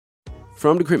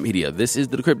From Decrypt Media, this is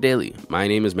the Decrypt Daily. My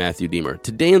name is Matthew Deemer.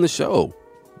 Today on the show,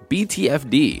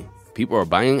 BTFD. People are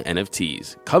buying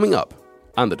NFTs. Coming up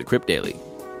on the Decrypt Daily.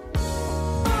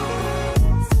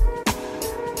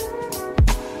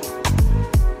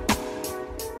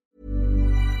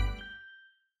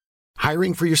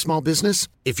 Hiring for your small business?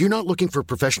 If you're not looking for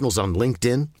professionals on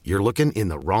LinkedIn, you're looking in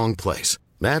the wrong place.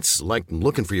 That's like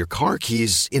looking for your car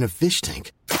keys in a fish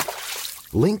tank.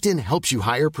 LinkedIn helps you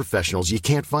hire professionals you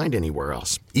can't find anywhere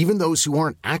else, even those who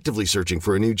aren't actively searching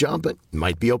for a new job but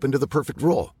might be open to the perfect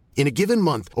role. In a given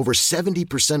month, over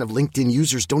 70% of LinkedIn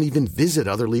users don't even visit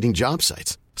other leading job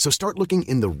sites. So start looking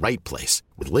in the right place.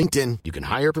 With LinkedIn, you can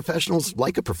hire professionals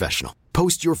like a professional.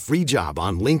 Post your free job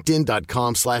on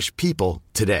linkedin.com/people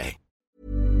today.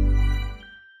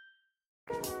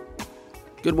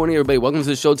 Good morning, everybody. Welcome to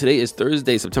the show. Today is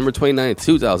Thursday, September 29th,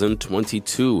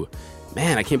 2022.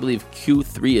 Man, I can't believe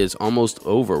Q3 is almost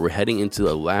over. We're heading into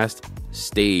the last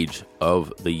stage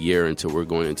of the year until we're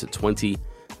going into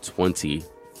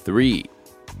 2023.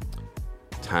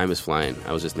 Time is flying.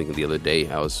 I was just thinking the other day,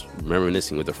 I was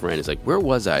reminiscing with a friend. It's like, where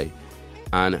was I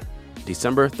on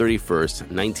December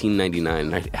 31st, 1999?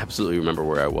 And I absolutely remember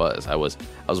where I was. I was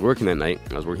working that night.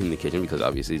 I was working in the kitchen because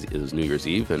obviously it was New Year's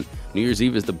Eve. And New Year's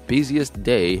Eve is the busiest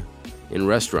day in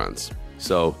restaurants.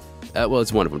 So,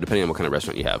 it's one of them, depending on what kind of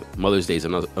restaurant you have. Mother's Day is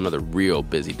another real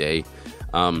busy day.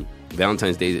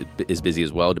 Valentine's Day is busy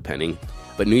as well, depending.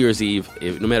 But New Year's Eve,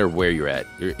 no matter where you're at,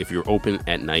 if you're open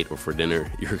at night or for dinner,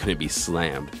 you're going to be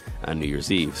slammed on New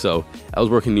Year's Eve. So I was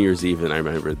working New Year's Eve, and I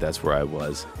remember that's where I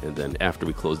was. And then after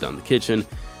we closed down the kitchen,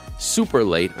 super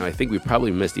late, and I think we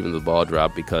probably missed even the ball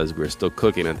drop because we were still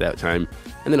cooking at that time.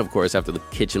 And then, of course, after the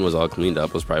kitchen was all cleaned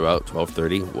up, it was probably about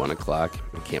 12:30, 1 o'clock.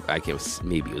 I can't,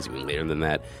 maybe it was even later than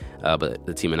that. But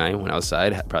the team and I went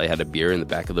outside, probably had a beer in the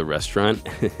back of the restaurant,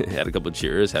 had a couple of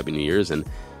cheers, Happy New Year's, and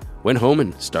went home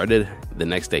and started the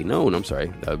next day. No, I'm sorry.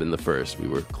 That would have been the first. We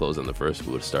were closed on the first.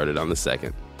 We would have started on the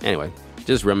second. Anyway,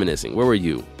 just reminiscing. Where were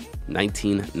you?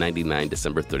 1999,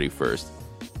 December 31st.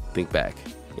 Think back.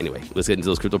 Anyway, let's get into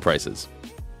those crypto prices.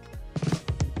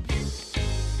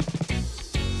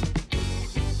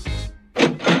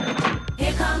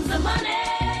 Here comes the money.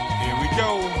 Here we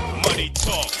go. Money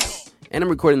talk. And I'm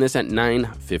recording this at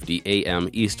 9:50 a.m.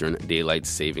 Eastern Daylight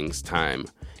Savings Time.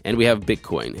 And we have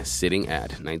Bitcoin sitting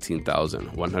at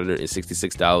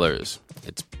 $19,166.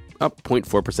 It's up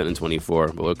 0.4% in 24,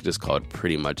 but we'll just call it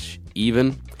pretty much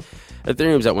even.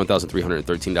 Ethereum's at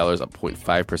 $1,313, up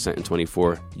 0.5% in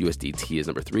 24. USDT is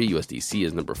number 3, USDC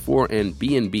is number 4, and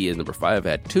BNB is number 5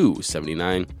 at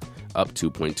 $279, up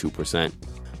 2.2%.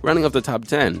 Rounding off the top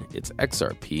 10, it's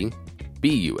XRP,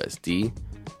 BUSD,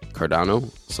 Cardano,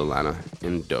 Solana,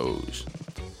 and Doge.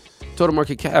 Total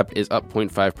market cap is up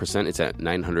 0.5%. It's at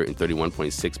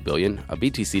 $931.6 billion, a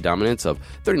BTC dominance of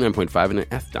 39.5 and an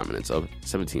ETH dominance of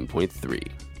 17.3.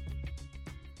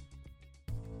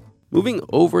 Moving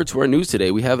over to our news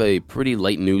today, we have a pretty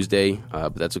light news day,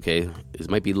 but that's okay. It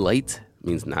might be light,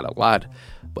 means not a lot,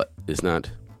 but it's not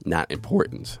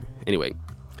important. Anyway,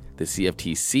 the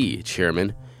CFTC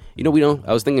chairman, I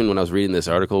was thinking when I was reading this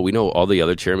article, we know all the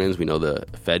other chairmen, we know the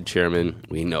Fed chairman,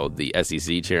 we know the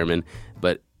SEC chairman,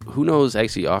 but who knows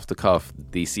actually off the cuff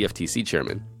the CFTC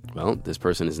chairman? Well, this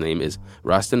person, his name is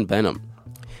Rostin Behnam.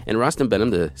 And Rostin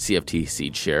Behnam, the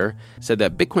CFTC chair, said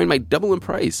that Bitcoin might double in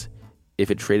price if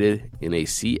it traded in a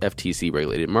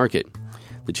CFTC-regulated market.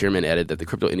 The chairman added that the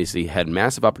crypto industry had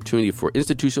massive opportunity for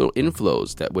institutional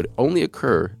inflows that would only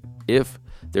occur if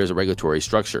there's a regulatory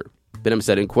structure. Behnam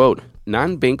said, in quote,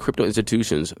 "Non-bank crypto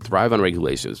institutions thrive on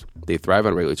regulations. They thrive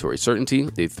on regulatory certainty.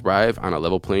 They thrive on a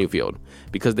level playing field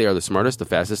because they are the smartest, the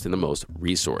fastest, and the most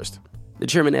resourced." The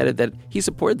chairman added that he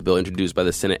supported the bill introduced by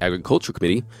the Senate Agriculture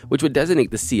Committee, which would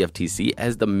designate the CFTC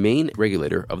as the main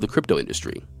regulator of the crypto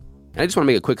industry. And I just want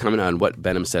to make a quick comment on what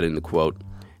Behnam said in the quote.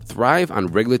 Thrive on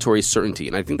regulatory certainty.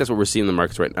 And I think that's what we're seeing in the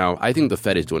markets right now. I think the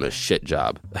Fed is doing a shit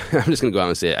job. I'm just going to go out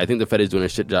and say it. I think the Fed is doing a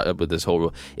shit job with this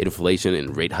whole inflation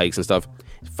and rate hikes and stuff.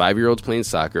 5-year-olds playing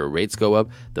soccer, rates go up,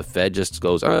 the Fed just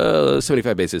goes,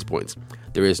 75 basis points.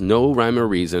 There is no rhyme or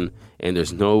reason, and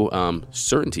there's no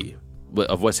certainty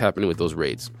of what's happening with those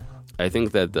rates. I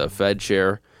think that the Fed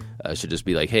chair should just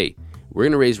be like, hey, we're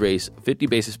going to raise rates 50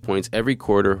 basis points every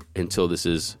quarter until this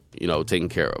is, taken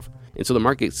care of. And so the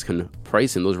markets can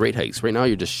price in those rate hikes. Right now,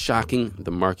 you're just shocking the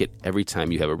market every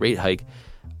time you have a rate hike.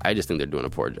 I just think they're doing a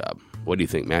poor job. What do you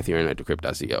think? Matthew Aaron at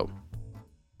Decrypt.co.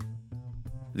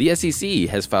 The SEC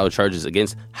has filed charges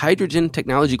against Hydrogen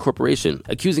Technology Corporation,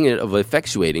 accusing it of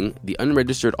effectuating the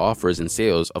unregistered offers and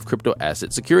sales of crypto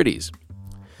asset securities.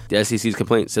 The SEC's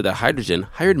complaint said that Hydrogen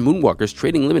hired Moonwalkers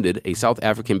Trading Limited, a South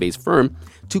African-based firm,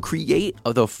 to create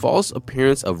the false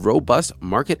appearance of robust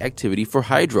market activity for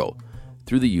Hydro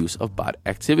through the use of bot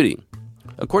activity.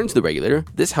 According to the regulator,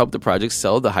 this helped the project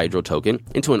sell the Hydro token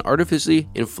into an artificially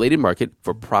inflated market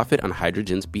for profit on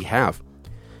Hydrogen's behalf.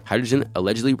 Hydrogen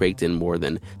allegedly raked in more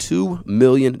than $2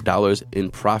 million in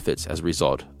profits as a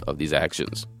result of these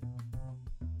actions.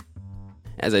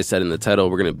 As I said in the title,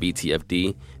 we're going to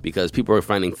BTFD because people are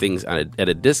finding things at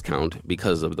a discount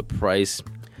because of the price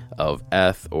of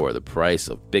ETH or the price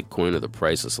of Bitcoin or the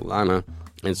price of Solana.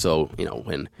 And so,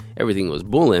 when everything was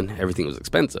bulling, everything was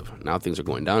expensive. Now things are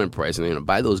going down in price and they're going to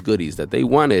buy those goodies that they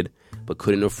wanted but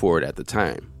couldn't afford at the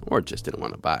time or just didn't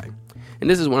want to buy. And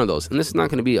this is one of those. And this is not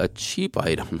going to be a cheap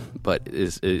item, but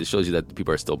it shows you that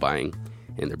people are still buying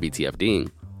and they're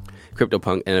BTFDing.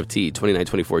 CryptoPunk NFT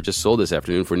 2924 just sold this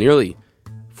afternoon for nearly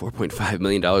 $4.5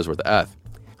 million worth of ETH.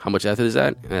 How much ETH is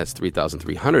that? That's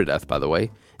 3,300 ETH, by the way.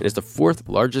 And it's the fourth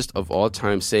largest of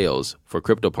all-time sales for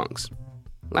CryptoPunks.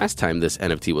 Last time this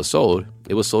NFT was sold,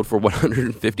 it was sold for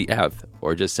 150 ETH,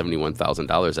 or just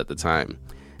 $71,000 at the time.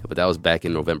 But that was back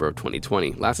in November of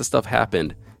 2020. Lots of stuff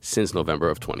happened since November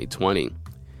of 2020.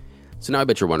 So now I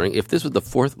bet you're wondering, if this was the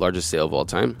fourth largest sale of all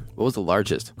time, what was the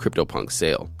largest CryptoPunk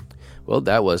sale? Well,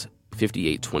 that was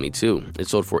 5822. It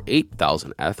sold for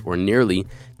 8,000 ETH, or nearly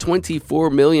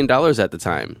 $24 million at the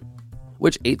time,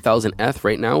 which 8,000 ETH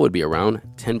right now would be around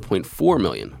 10.4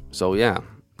 million. So yeah,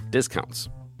 discounts.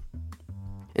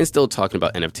 And still talking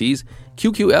about NFTs,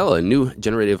 QQL, a new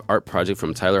generative art project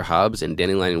from Tyler Hobbs and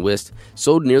Dandelion Wist,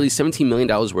 sold nearly $17 million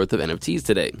worth of NFTs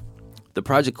today. The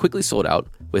project quickly sold out,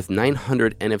 with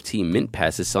 900 NFT mint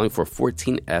passes selling for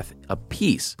 14 ETH a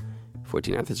piece.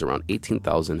 14 ETH is around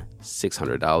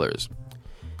 $18,600.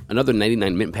 Another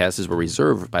 99 mint passes were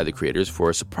reserved by the creators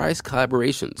for surprise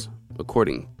collaborations,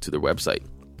 according to their website.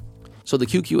 So the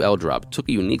QQL drop took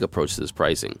a unique approach to this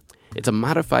pricing. It's a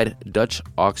modified Dutch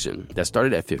auction that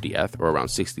started at 50 ETH, or around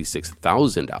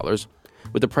 $66,000,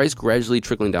 with the price gradually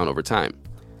trickling down over time.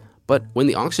 But when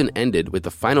the auction ended with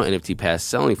the final NFT pass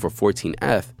selling for 14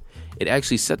 ETH, it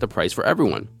actually set the price for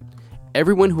everyone.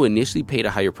 Everyone who initially paid a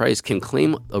higher price can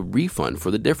claim a refund for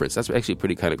the difference. That's actually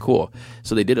pretty kind of cool.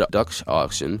 So they did a Dutch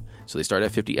auction. So they started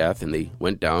at 50 ETH and they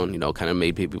went down, kind of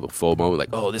made people FOMO, like,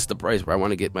 oh, this is the price where I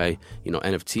want to get my,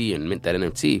 NFT and mint that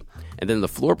NFT. And then the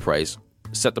floor price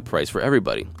set the price for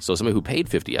everybody. So somebody who paid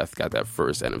 50 ETH got that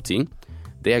first NFT.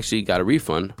 They actually got a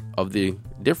refund of the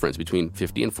difference between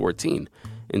 50 and 14.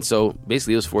 And so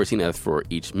basically it was 14 ETH for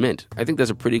each mint. I think that's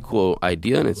a pretty cool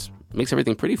idea, and it makes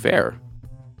everything pretty fair.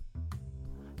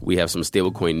 We have some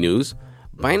stablecoin news.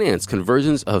 Binance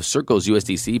conversions of Circle's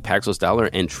USDC, Paxos Dollar,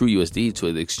 and True USD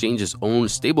to the exchange's own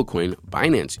stablecoin,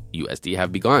 Binance USD,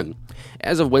 have begun.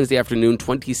 As of Wednesday afternoon,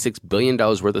 $26 billion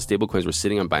worth of stablecoins were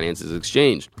sitting on Binance's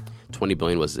exchange. $20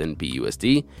 billion was in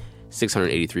BUSD,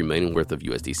 $683 million worth of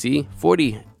USDC,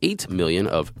 $48 million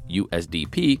of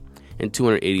USDP, and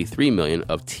 $283 million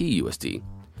of TUSD.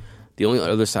 The only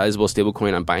other sizable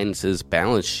stablecoin on Binance's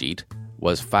balance sheet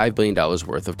was $5 billion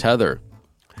worth of Tether.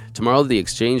 Tomorrow, the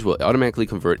exchange will automatically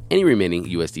convert any remaining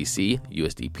USDC,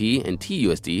 USDP, and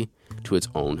TUSD to its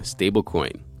own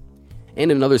stablecoin.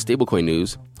 And in other stablecoin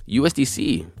news,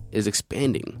 USDC is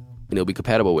expanding, and it'll be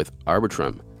compatible with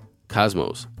Arbitrum,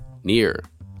 Cosmos, Near,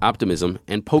 Optimism,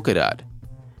 and Polkadot.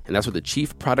 And that's what the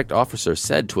chief product officer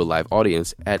said to a live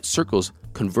audience at Circle's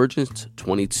Convergence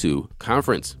 22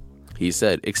 conference. He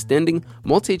said, extending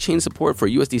multi-chain support for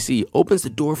USDC opens the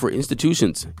door for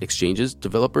institutions, exchanges,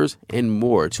 developers, and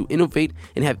more to innovate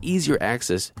and have easier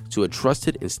access to a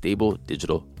trusted and stable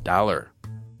digital dollar.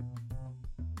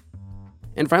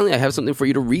 And finally, I have something for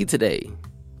you to read today.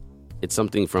 It's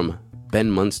something from Ben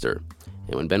Munster.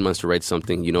 And when Ben Munster writes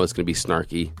something, you know it's going to be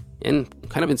snarky and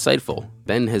kind of insightful.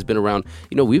 Ben has been around,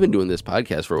 we've been doing this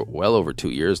podcast for well over 2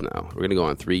 years now. We're going to go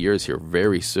on 3 years here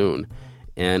very soon.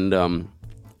 And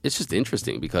it's just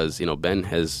interesting because, Ben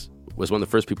was one of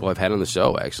the first people I've had on the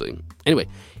show, actually. Anyway,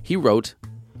 he wrote,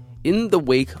 in the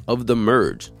wake of the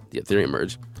merge, the Ethereum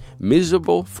merge,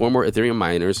 miserable former Ethereum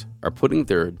miners are putting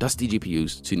their dusty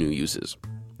GPUs to new uses,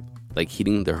 like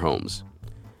heating their homes.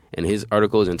 And his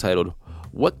article is entitled,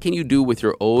 What Can You Do With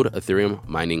Your Old Ethereum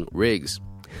Mining Rigs?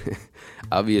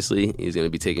 Obviously, he's going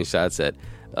to be taking shots at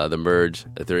the merge,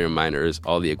 Ethereum miners,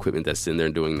 all the equipment that's in there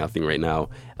and doing nothing right now,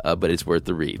 but it's worth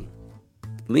the read.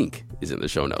 Link is in the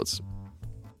show notes.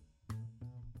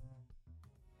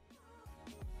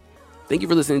 Thank you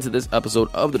for listening to this episode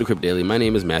of the Decrypt Daily. My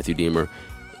name is Matthew Deemer.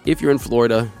 If you're in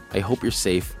Florida, I hope you're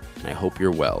safe and I hope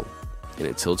you're well. And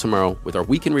until tomorrow with our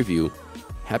weekend review,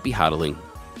 happy hodling,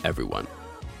 everyone.